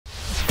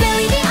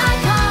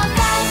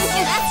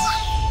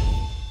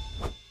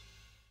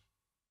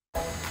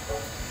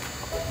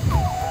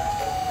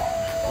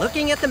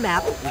Looking at the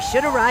map, we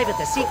should arrive at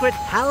the secret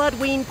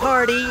HallODDween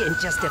party in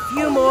just a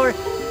few more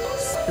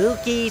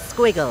spooky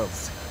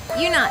squiggles.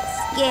 You're not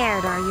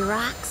scared, are you,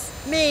 Rox?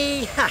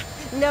 Me? Ha!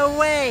 No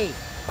way!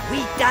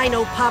 We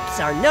Dino Pups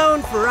are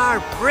known for our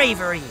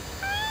bravery.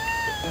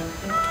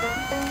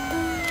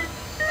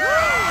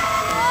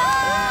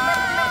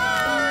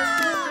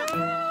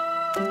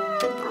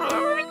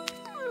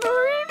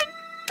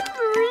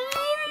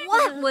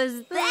 What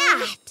was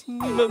that?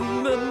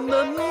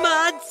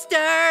 Monster!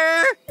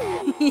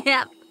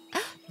 Yep,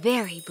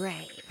 very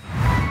brave.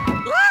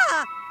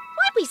 Ah!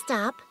 Why'd we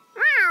stop?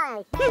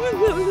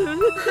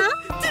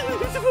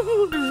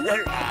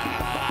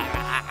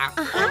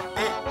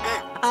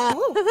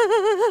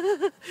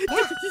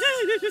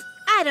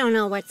 I don't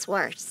know what's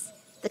worse.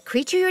 The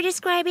creature you're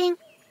describing,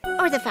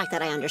 or the fact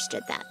that I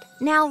understood that.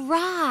 Now,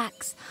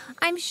 Rox,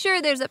 I'm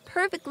sure there's a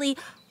perfectly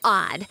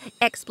odd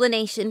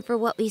explanation for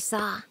what we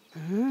saw.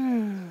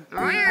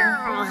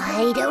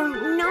 I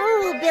don't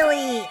know,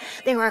 Billie.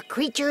 There are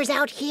creatures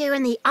out here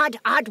in the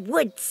odd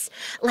woods.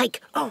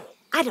 Like,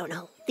 I don't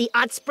know, the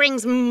Odd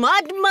Springs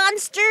mud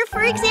monster,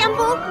 for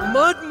example?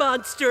 Mud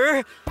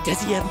monster?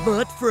 Does he have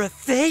mud for a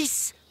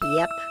face?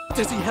 Yep.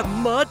 Does he have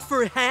mud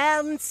for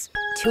hands?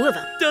 2 of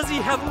them. Does he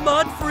have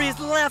mud for his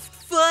left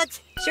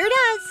foot? Sure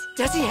does.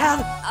 Does he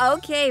have...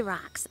 Okay,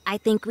 Rox, I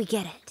think we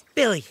get it.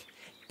 Billie,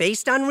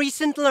 based on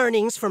recent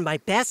learnings from my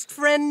best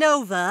friend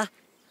Nova,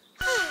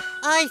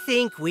 I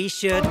think we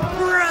should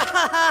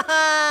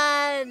run!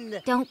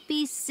 Don't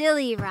be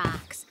silly,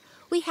 Rox.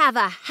 We have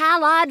a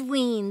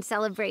HallODDween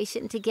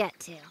celebration to get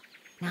to.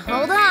 Now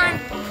hold on.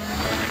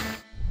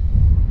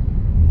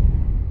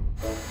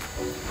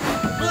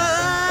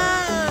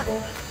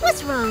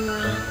 What's wrong,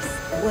 Rox?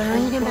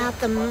 Worried about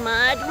the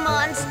mud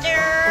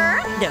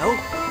monster? No,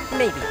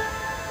 maybe.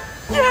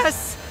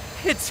 Yes!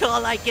 It's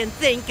all I can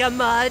think of,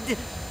 Mud.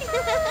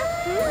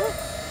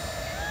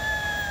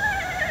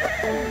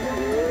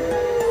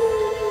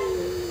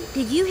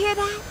 Did you hear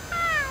that?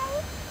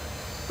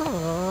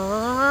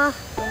 Aww.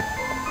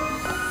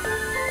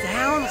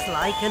 Sounds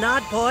like an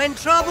Odd-Paw in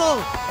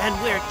trouble. And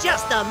we're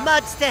just the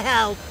Muds to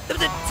help.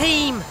 The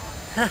team.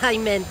 I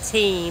meant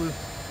team.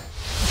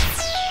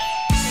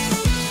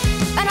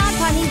 An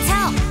Odd-Paw needs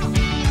help.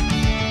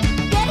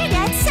 Better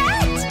get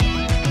set.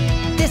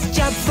 This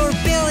job for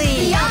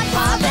Billie. The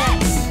Odd-Paw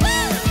Vet.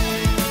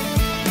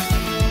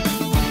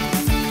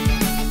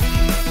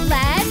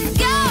 Let's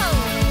go.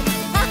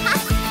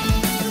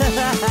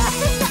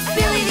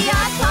 Billie the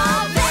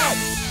Odd-Paw Vet.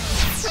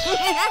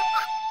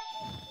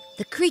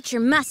 The creature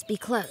must be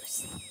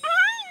close.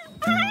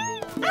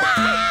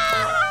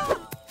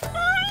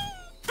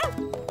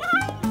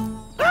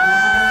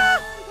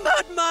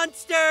 Mud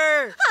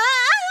monster!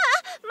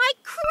 My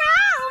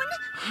crown!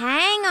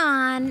 Hang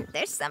on.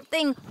 There's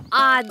something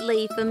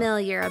oddly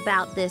familiar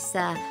about this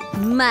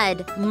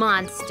mud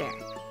monster.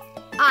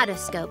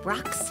 Otoscope,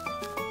 Rox.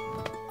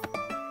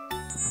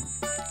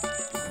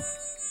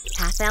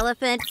 Half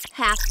elephant,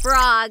 half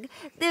frog.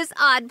 This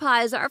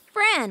Odd-Paw is our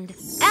friend,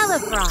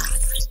 Elefrog.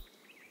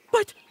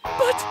 But,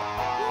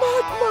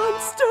 Mud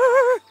monster!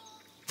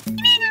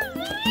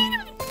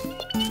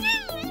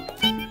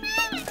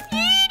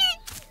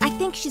 I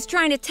think she's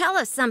trying to tell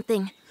us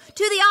something.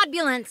 To the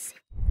Oddbulance.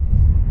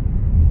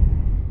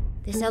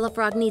 This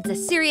Elefrog needs a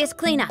serious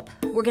cleanup.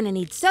 We're gonna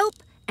need soap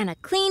and a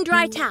clean,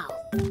 dry towel.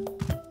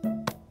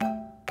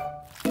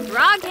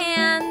 Frog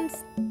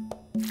hands.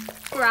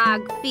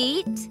 Frog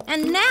feet.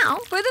 And now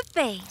for the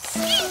face.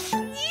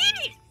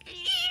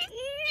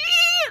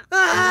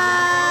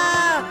 Ah!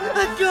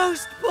 A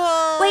ghost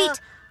paw!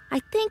 Wait, I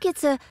think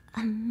it's a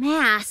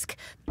mask.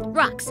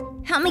 Rox,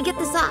 help me get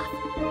this off.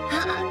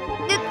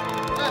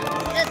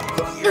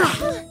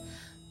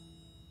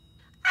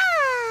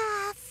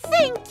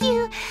 Thank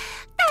you.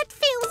 That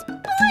feels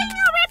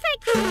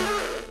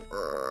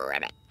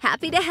horrific.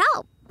 Happy to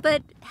help,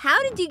 but how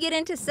did you get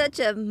into such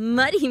a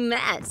muddy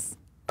mess?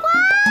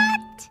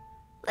 What?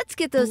 Let's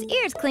get those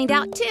ears cleaned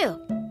out too.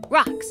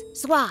 Rox,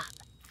 swab.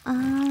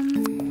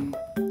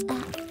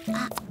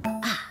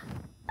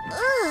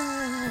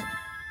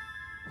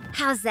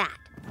 How's that?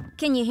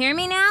 Can you hear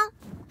me now?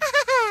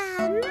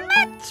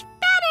 Much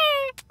better.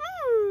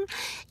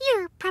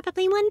 You're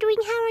probably wondering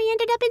how I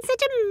ended up in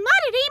such a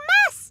muddy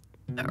mess.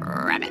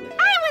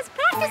 I was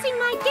practicing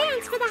my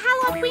dance for the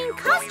HallODDween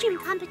costume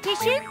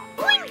competition.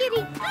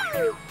 Boingity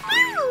boo,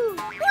 boo,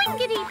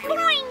 boingity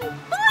boing,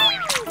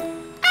 boing.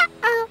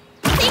 Uh-oh.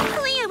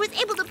 Thankfully, I was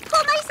able to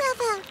pull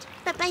myself out.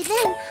 But by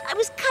then, I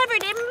was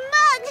covered in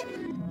mud.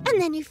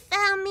 And then you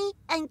found me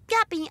and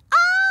got me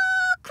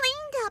all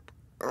cleaned up.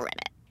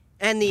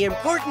 And the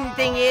important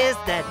thing is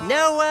that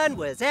no one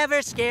was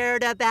ever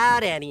scared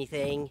about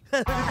anything.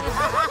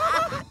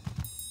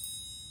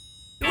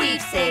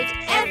 We've saved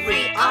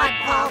every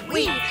Odd-Paw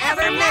we've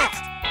ever met.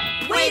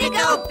 Way to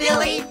go,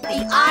 Billie,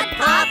 the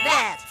Odd-Paw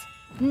Vet.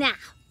 Now,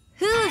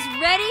 who's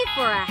ready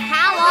for a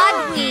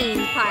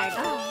HallODDween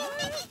party?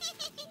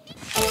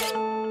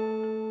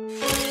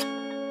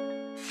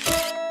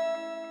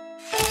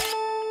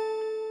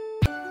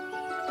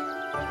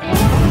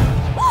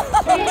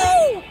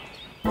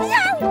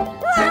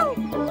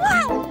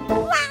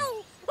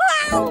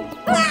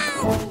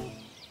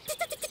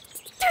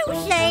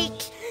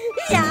 toothache.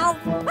 Ow,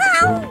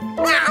 ow,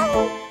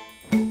 ow.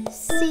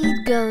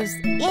 Seed goes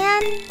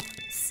in,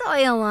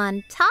 soil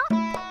on top,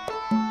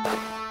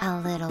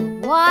 a little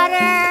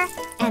water,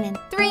 and in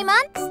 3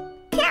 months,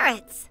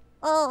 carrots.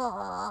 Oh.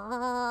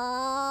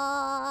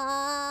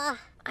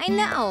 I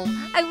know.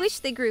 I wish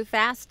they grew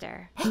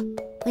faster.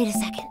 Wait a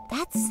second.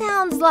 That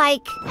sounds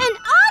like an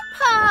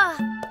Odd-Paw.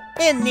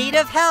 In need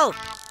of help.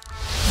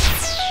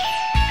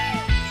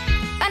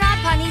 An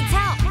Odd-Paw needs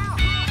help.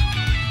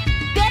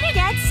 Better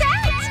get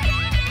set.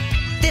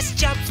 This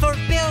jumps for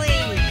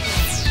Billie.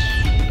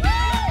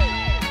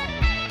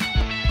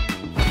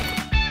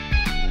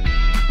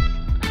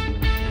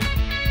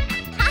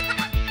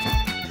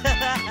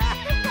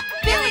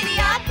 Billie the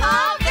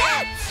Odd-Paw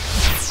Vet.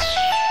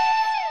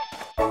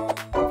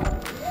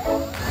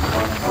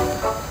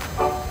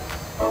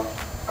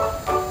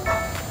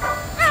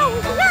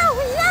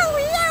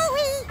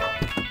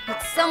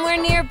 It's somewhere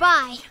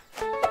nearby.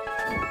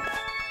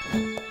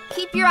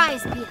 Keep your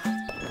eyes peeled.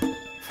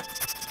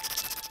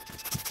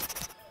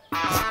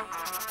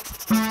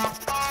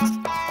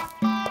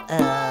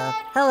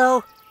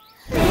 Hello.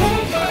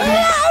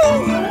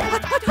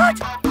 What?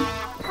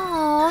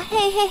 Oh,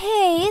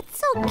 hey,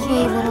 it's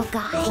okay, little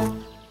guy.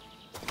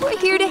 We're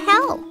here to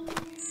help.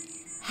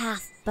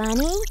 Half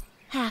bunny,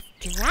 half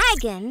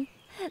dragon.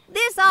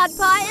 This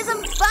Odd-Paw is a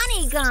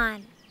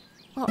Bunnygon.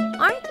 Well,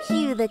 aren't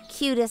you the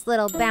cutest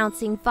little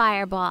bouncing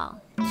fireball?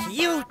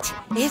 Cute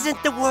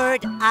isn't the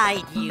word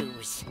I'd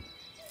use.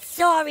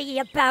 Sorry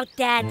about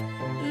that.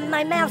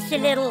 My mouth's a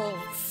little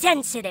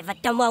sensitive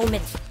at the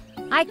moment.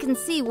 I can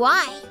see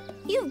why.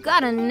 You've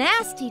got a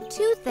nasty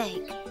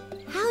toothache.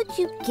 How'd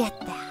you get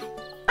that?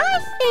 I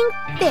think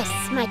this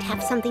might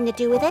have something to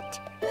do with it.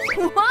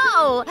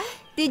 Whoa!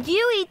 Did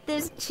you eat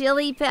this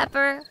chili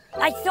pepper?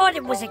 I thought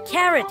it was a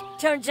carrot.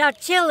 Turns out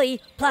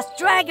chili plus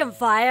dragon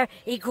fire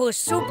equals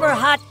super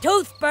hot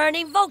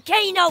tooth-burning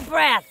volcano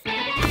breath.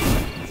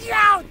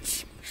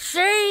 Ouch!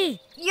 See?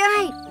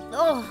 Yikes!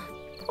 Oh,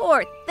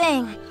 poor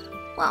thing.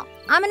 Well,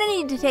 I'm gonna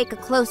need to take a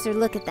closer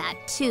look at that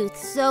tooth,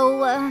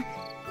 so,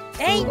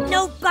 Ain't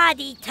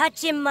nobody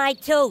touching my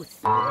tooth.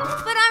 But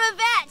I'm a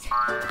vet!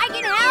 I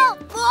can help,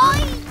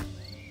 boy!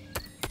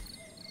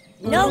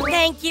 No,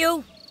 thank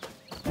you.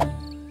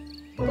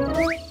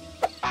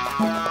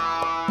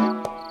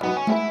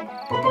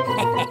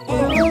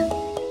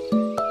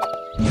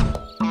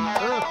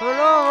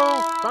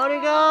 Hello,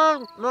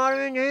 Bunnygon, not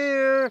in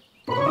here.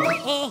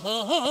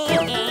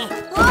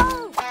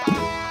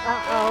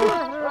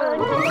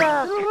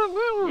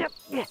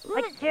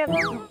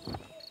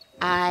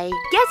 I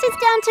guess it's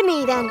down to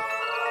me then.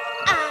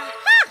 Aha!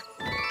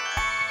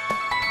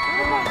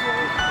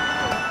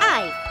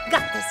 I've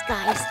got this,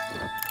 guys.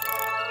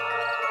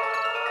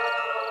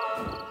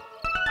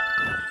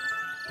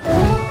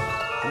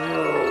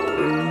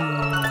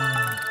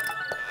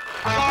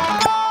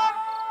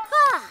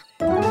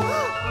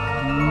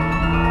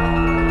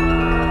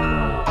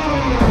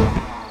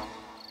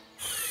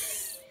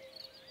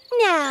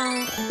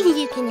 Now,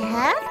 you can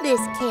have this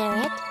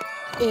carrot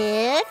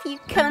if you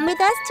come with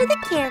us to the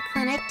care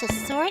clinic to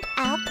sort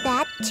out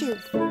that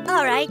tooth.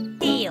 All right,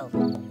 deal.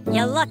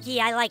 You're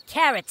lucky I like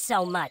carrots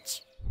so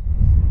much.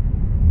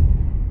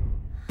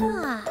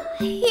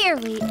 Here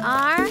we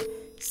are.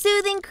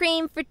 Soothing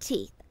cream for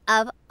teeth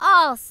of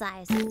all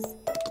sizes.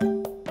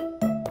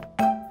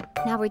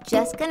 Now we're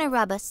just gonna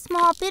rub a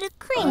small bit of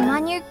cream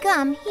on your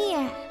gum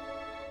here.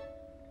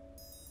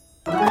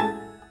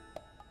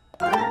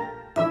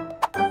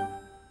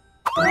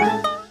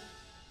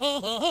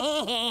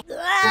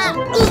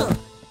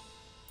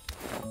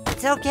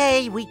 It's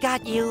okay, we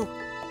got you.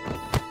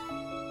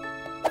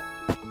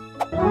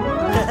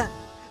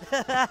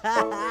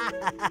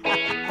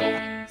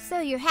 So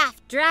you're half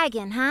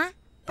dragon, huh?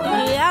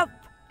 Yep.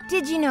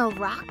 Did you know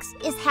Rox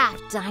is half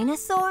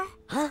dinosaur?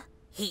 Huh?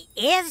 He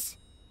is?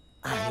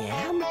 I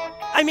am?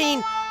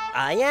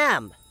 I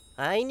am.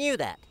 I knew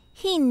that.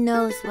 He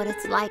knows what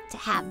it's like to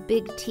have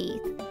big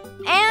teeth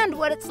and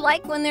what it's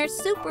like when they're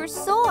super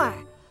sore.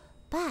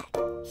 But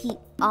he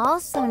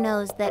also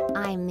knows that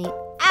I'm the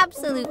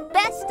absolute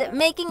best at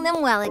making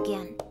them well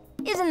again.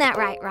 Isn't that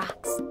right,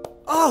 Rox?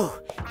 Oh,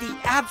 the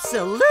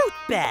absolute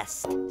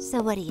best.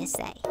 So what do you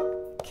say?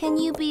 Can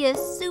you be a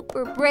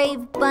super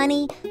brave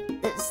bunny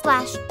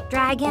slash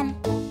dragon?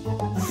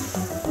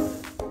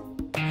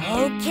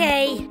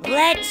 Okay,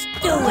 let's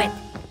do it.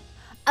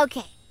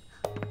 Okay,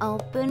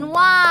 open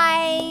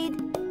wide.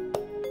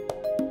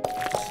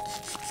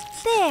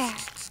 There.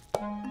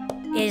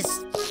 Is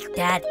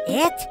that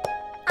it?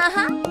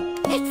 Uh-huh.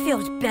 It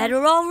feels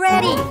better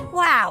already.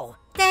 Wow,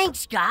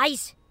 thanks,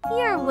 guys.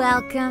 You're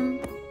welcome.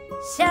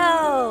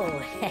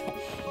 So,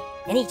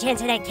 any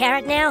chance of that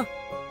carrot now?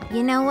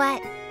 You know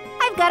what?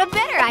 I've got a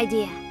better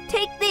idea.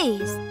 Take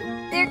these.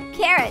 They're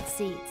carrot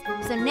seeds,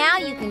 so now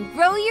you can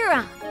grow your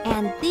own.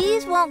 And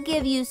these won't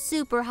give you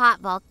super hot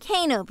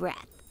volcano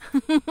breath.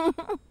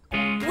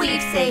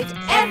 We've saved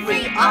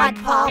every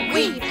Odd-Paw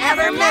we've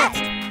ever met.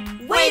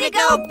 Way to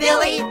go,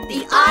 Billie,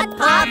 the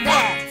Odd-Paw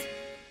Vet.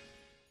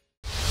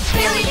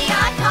 Billie the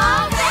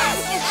Odd-Paw Vet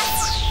is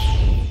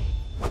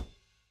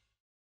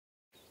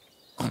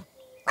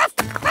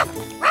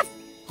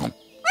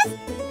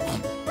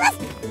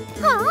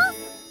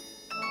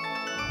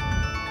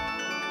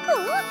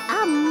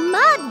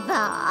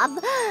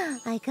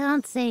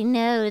can't say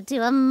no to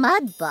a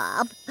mud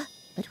bob.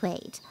 But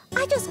wait,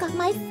 I just got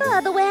my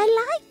fur the way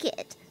I like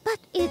it. But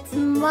it's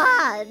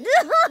mud.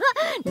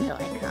 No,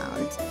 I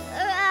can't.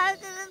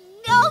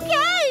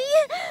 Okay.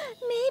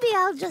 Maybe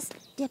I'll just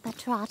dip a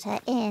trotter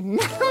in.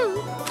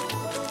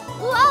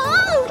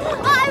 Whoa!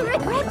 I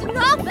regret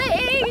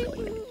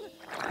nothing.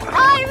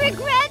 I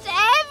regret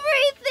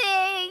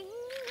everything.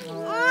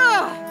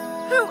 Ugh!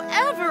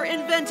 Whoever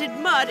invented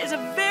mud is a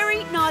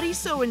very naughty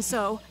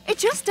so-and-so. It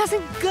just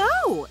doesn't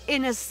go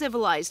in a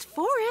civilized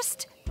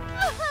forest.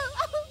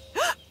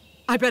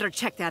 I better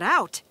check that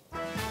out.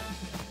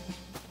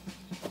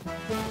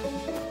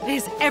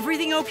 Is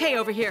everything okay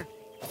over here?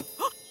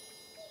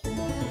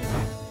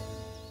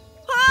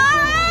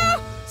 Ah!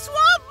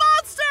 Swamp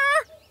monster!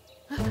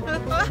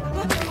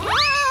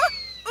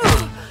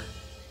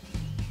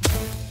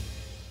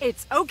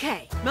 It's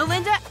okay.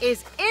 Melinda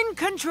is in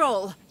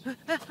control.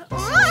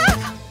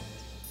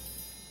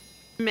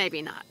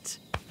 Maybe not.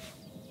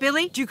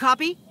 Billie, do you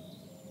copy?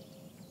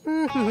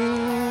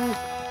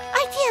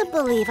 I can't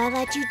believe I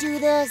let you do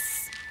this.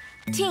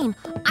 Team,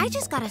 I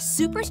just got a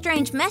super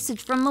strange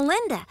message from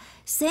Melinda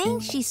saying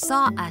she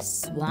saw a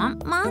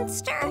swamp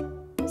monster.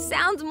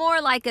 Sounds more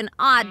like an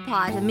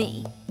Odd-Paw to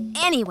me.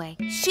 Anyway,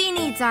 she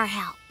needs our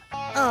help.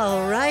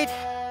 All right,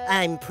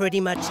 I'm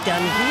pretty much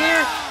done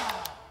here.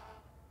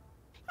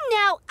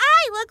 Now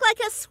I look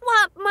like a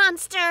swamp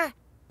monster.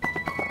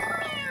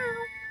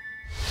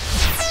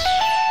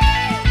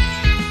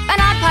 An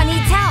Odd-Paw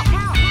needs help.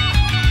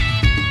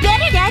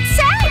 Better get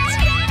set.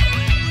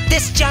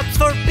 This job's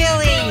for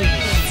Billie.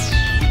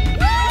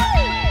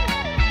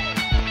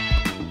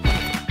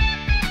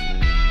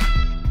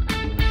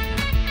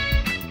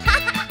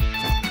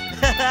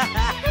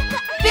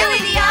 Billie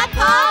the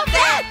Odd-Paw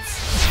Vet!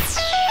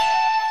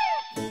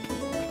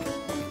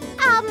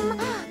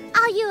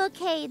 Are you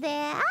okay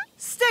there?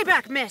 Stay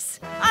back, miss.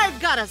 I've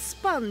got a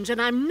sponge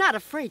and I'm not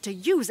afraid to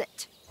use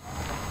it.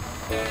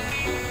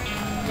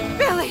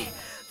 Billie,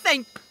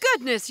 thank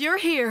goodness you're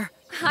here.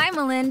 Hi,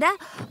 Melinda.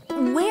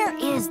 Where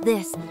is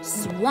this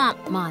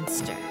swamp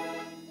monster?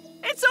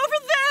 It's over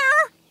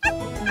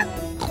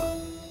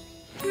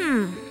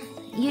there!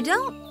 You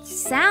don't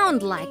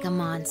sound like a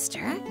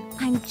monster.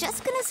 I'm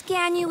just gonna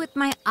scan you with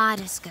my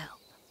otoscope.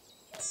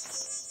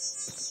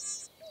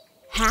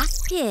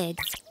 Half pig,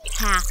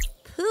 half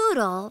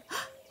poodle.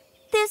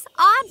 This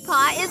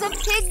Odd-Paw is a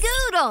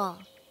Pigoodle.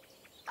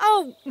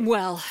 Oh,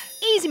 well,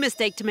 easy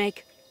mistake to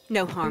make.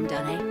 No harm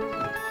done, eh?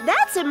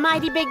 That's a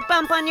mighty big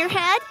bump on your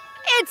head.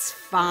 It's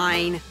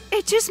fine.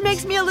 It just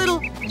makes me a little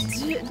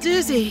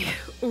dizzy.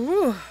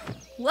 Ooh.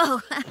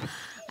 Whoa,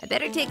 I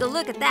better take a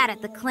look at that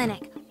at the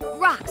clinic.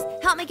 Rox,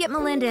 help me get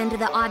Melinda into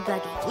the odd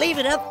buggy. Leave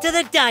it up to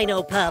the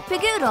dino pup.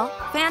 Pigoodle,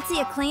 fancy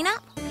a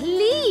cleanup?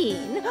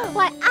 Clean?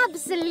 Why,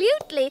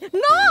 absolutely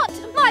not!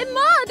 My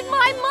mud!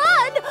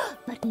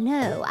 But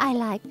no, I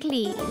like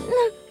clean.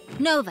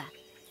 Nova,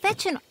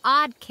 fetch an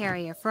odd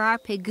carrier for our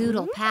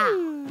Pigoodle pal.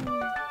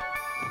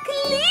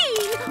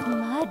 Clean!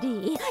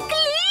 Muddy!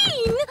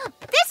 Clean!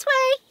 This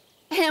way.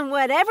 And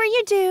whatever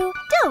you do,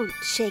 don't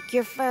shake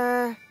your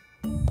fur.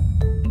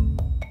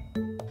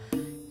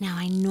 Now,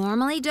 I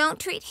normally don't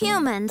treat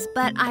humans,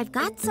 but I've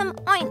got some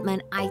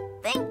ointment I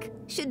think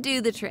should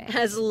do the trick.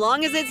 As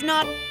long as it's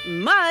not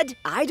mud,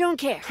 I don't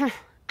care.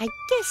 I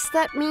guess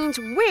that means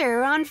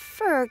we're on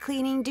fur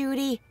cleaning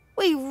duty.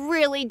 We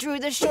really drew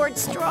the short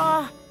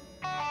straw.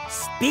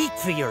 Speak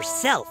for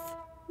yourself.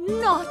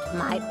 Not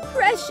my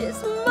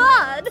precious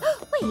mud!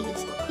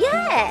 Wait,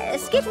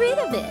 yes, get rid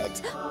of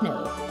it.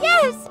 No,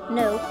 yes,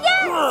 no,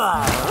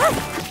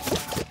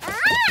 yes!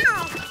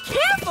 Ow!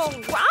 Careful,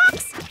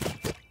 rocks!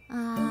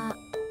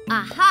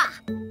 Aha!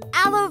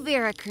 Aloe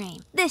vera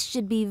cream. This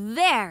should be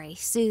very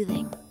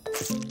soothing.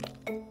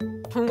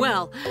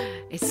 Well,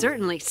 it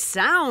certainly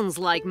sounds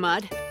like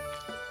mud.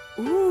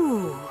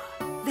 Ooh,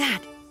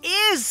 that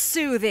is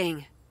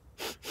soothing.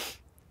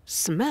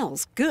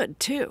 Smells good,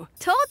 too.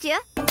 Told ya.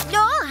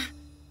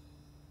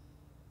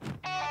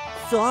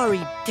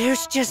 Sorry,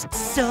 there's just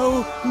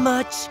so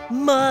much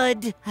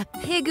mud. A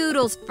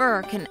Pigoodle's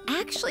fur can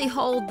actually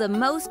hold the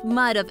most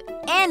mud of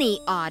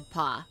any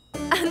Odd-Paw.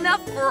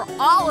 Enough for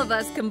all of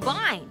us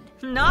combined.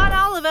 Not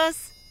all of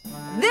us.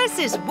 This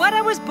is what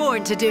I was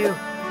born to do.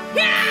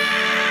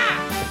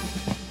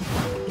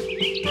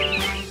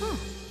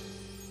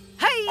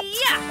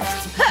 Hi-ya!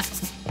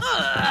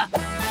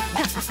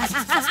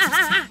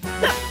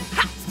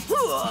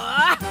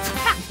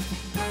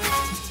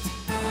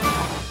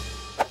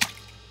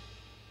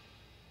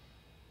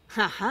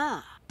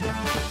 Ha-ha.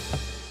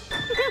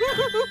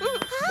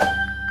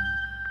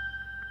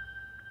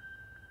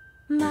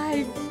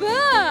 My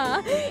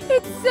fur!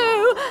 It's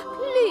so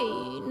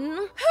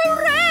clean!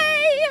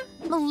 Hooray!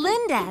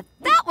 Melinda,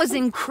 that was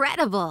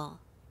incredible.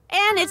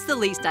 And it's the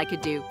least I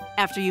could do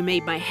after you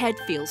made my head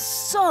feel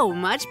so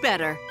much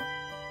better.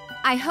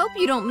 I hope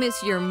you don't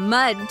miss your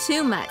mud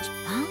too much.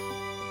 Huh?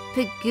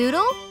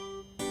 Pigoodle?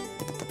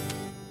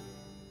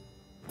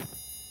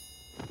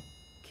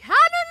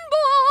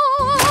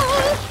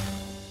 Cannonball!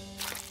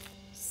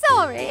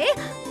 Sorry,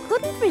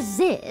 couldn't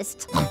resist.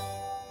 tourist.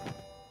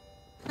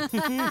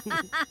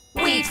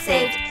 We've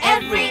saved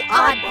every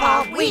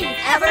Odd-Paw we've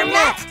ever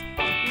met.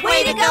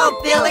 Way to go,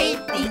 Billie,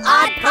 the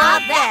Odd-Paw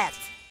Vet.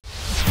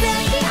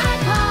 Billie the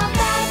Odd-Paw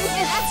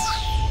Vet.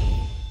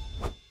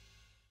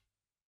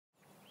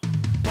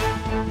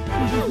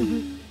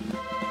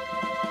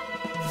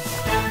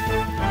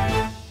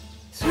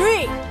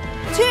 3,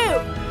 2,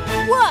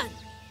 1.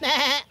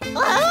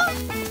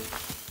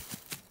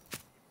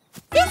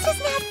 This is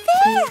not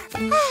fair!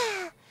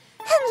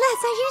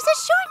 Unless I use a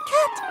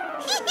shortcut!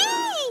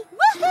 Hee-hee!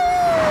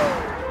 Woohoo!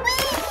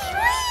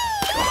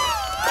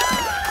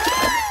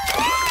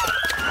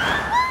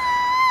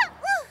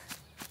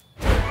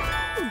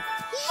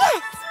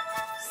 Yes!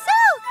 So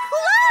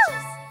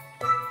close!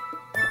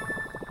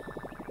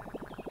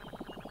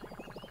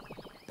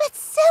 But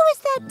so is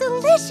that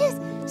delicious,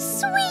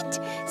 sweet,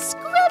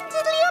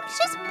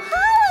 scrumptious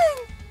pollen!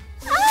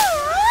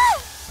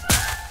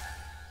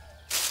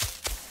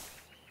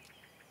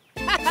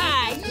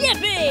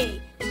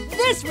 Yippee!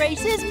 This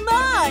race is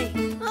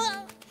mine!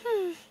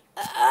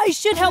 I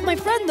should help my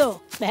friend,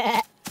 though.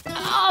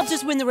 I'll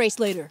just win the race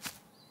later.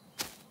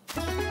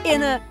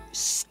 In a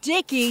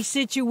sticky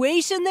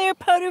situation there,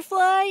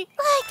 Putterfly.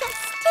 Like a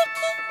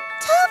sticky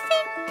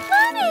toffee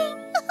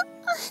pudding!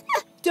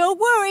 Don't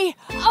worry,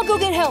 I'll go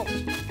get help.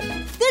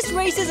 This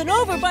race isn't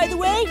over, by the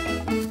way.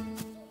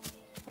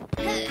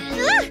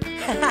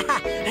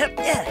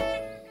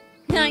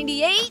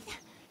 98,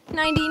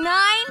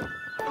 99,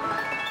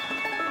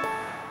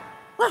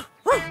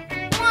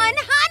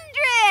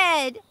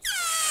 100!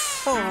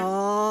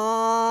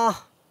 Aww.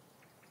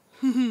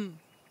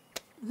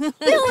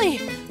 Billie,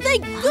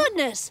 thank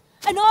goodness!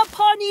 An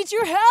Odd-Paw needs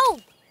your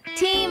help.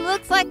 Team,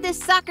 looks like this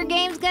soccer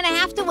game's gonna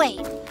have to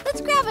wait.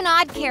 Let's grab an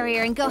odd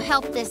carrier and go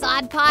help this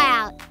Odd-Paw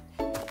out.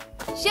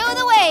 Show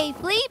the way,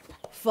 Fleep.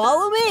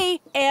 Follow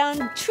me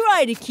and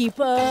try to keep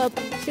up.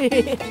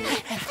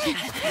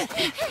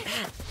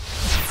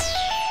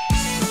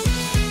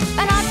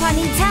 An Odd-Paw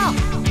needs help.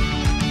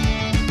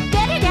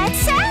 Better get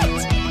set.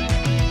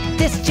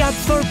 This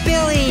job's for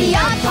Billie. The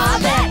Odd-Paw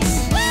Vets.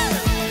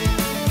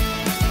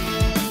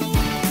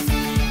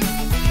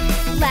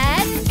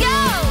 Let's go.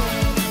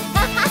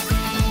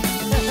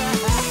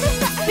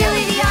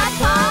 Billie the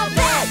Odd-Paw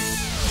Vets.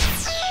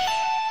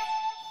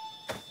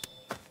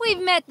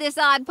 We've met this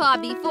Odd-Paw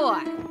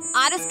before.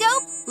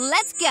 Otoscope,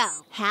 let's go.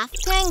 Half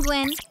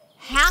penguin,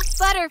 half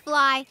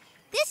butterfly.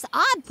 This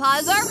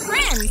Odd-Paw's our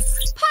friend,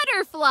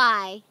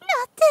 Putterfly.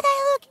 Not that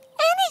I look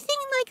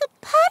anything like a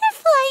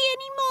butterfly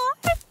anymore.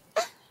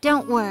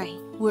 Don't worry,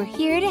 we're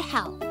here to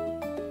help.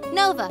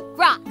 Nova,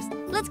 Rocks,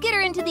 let's get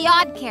her into the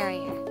odd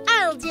carrier.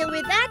 I'll deal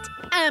with that.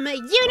 I'm a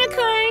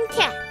unicorn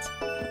cat.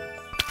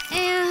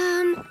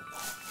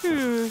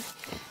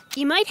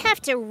 You might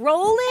have to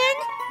roll in.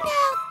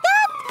 Now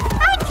that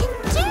I can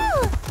do.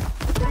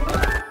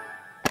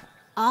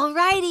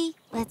 Alrighty,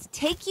 let's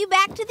take you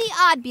back to the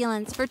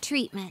Oddbulance for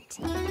treatment.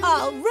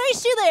 I'll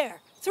race you there.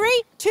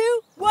 3,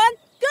 2, 1,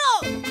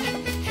 go!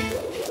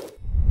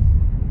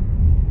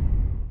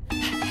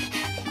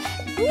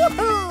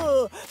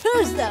 Woohoo!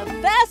 Who's the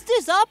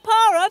fastest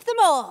Odd-Paw of them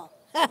all?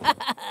 Well,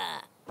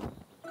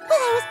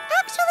 I was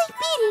actually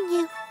beating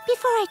you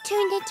before I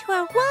turned into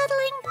a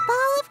waddling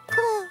ball of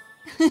glue.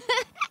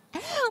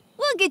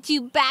 We'll get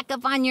you back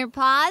up on your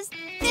paws.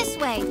 This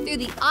way, through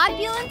the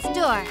Oddbulance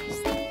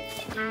doors.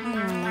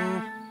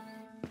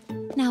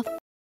 Now,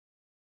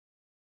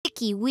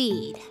 sticky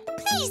weed.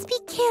 Please be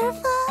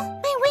careful.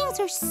 My wings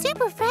are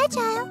super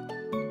fragile.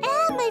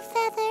 And my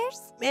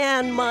feathers.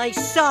 And my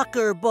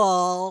soccer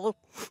ball.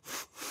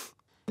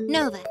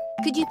 Nova,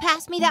 could you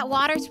pass me that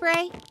water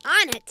spray?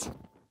 On it.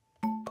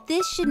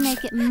 This should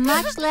make it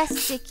much less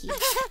sticky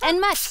and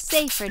much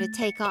safer to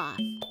take off.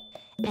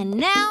 And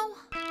now,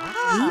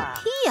 we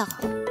peel.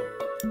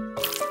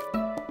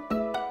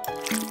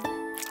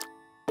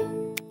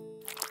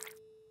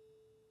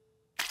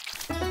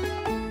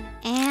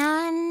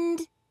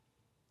 And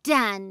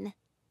done.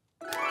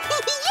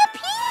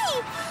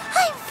 Yippee!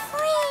 I'm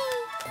free!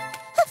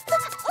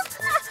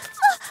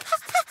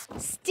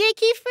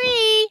 Sticky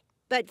free,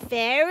 but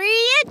very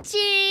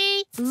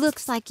itchy.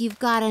 Looks like you've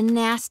got a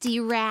nasty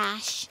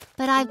rash,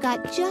 but I've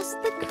got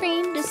just the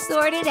cream to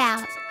sort it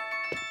out.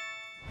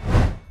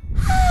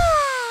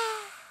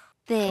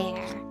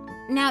 There.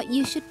 Now,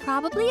 you should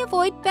probably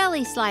avoid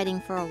belly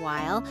sliding for a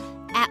while,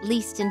 at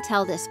least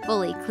until this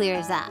fully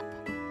clears up.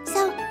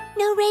 So,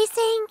 no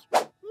racing?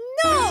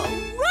 No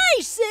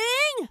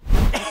racing!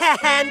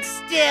 And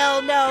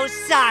still no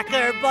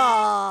soccer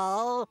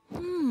ball.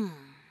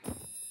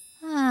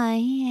 Oh,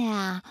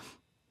 yeah.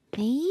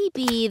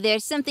 Maybe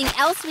there's something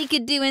else we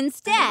could do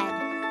instead.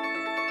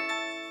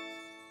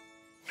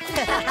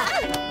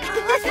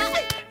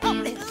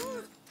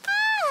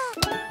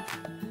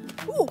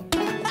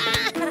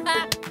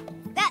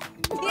 That,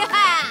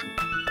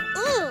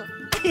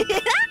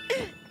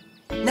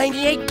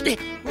 98,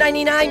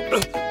 99,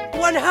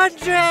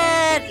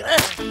 100!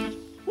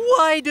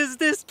 Why does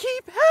this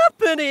keep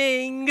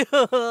happening?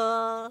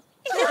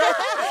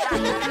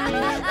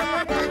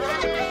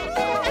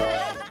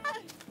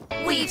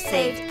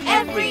 saved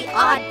every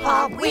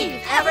Odd-Paw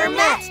we've ever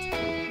met.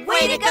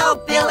 Way to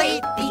go, Billie,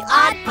 the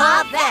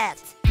Odd-Paw Vet!